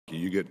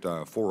you get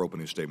 4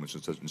 opening statements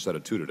instead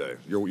of 2 today.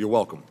 You're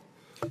welcome.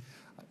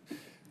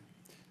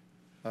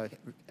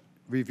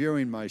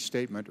 Reviewing my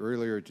statement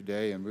earlier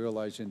today and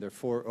realizing there are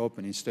 4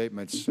 opening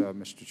statements,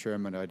 Mr.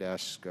 Chairman, I'd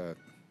ask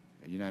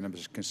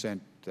unanimous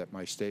consent that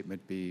my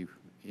statement be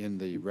in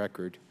the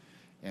record,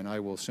 and I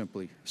will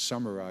simply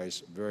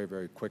summarize very,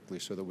 very quickly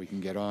so that we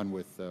can get on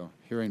with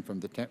hearing from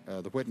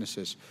the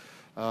witnesses.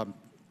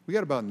 We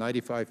got about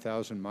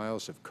 95,000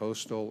 miles of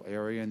coastal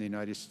area in the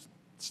United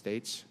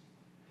States.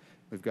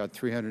 We've got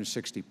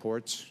 360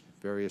 ports,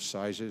 various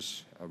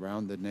sizes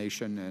around the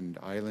nation and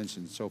islands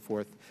and so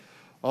forth,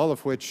 all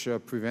of which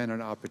present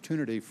an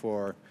opportunity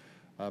for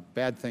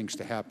bad things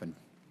to happen.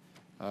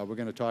 We're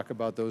going to talk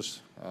about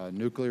those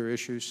nuclear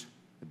issues,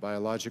 the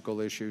biological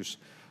issues,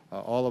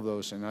 all of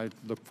those, and I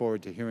look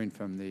forward to hearing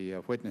from the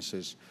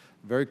witnesses.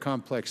 Very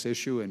complex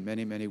issue in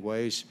many, many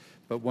ways,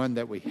 but one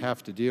that we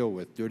have to deal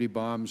with. Dirty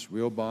bombs,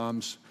 real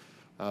bombs,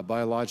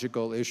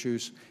 biological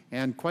issues,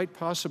 and quite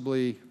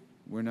possibly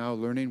we're now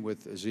learning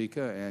with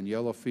Zika and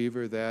yellow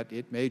fever that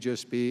it may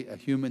just be a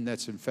human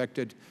that's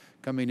infected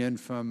coming in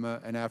from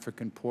an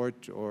African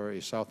port or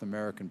a South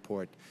American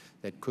port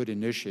that could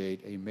initiate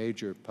a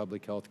major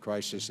public health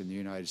crisis in the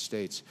United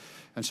States.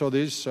 And so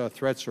these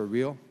threats are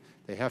real.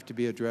 They have to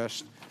be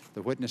addressed.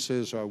 The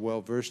witnesses are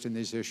well versed in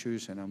these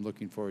issues, and I'm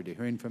looking forward to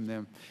hearing from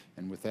them.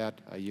 And with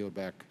that, I yield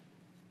back.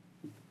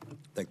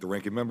 Thank the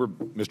ranking member.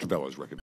 Mr. Vella is recognized.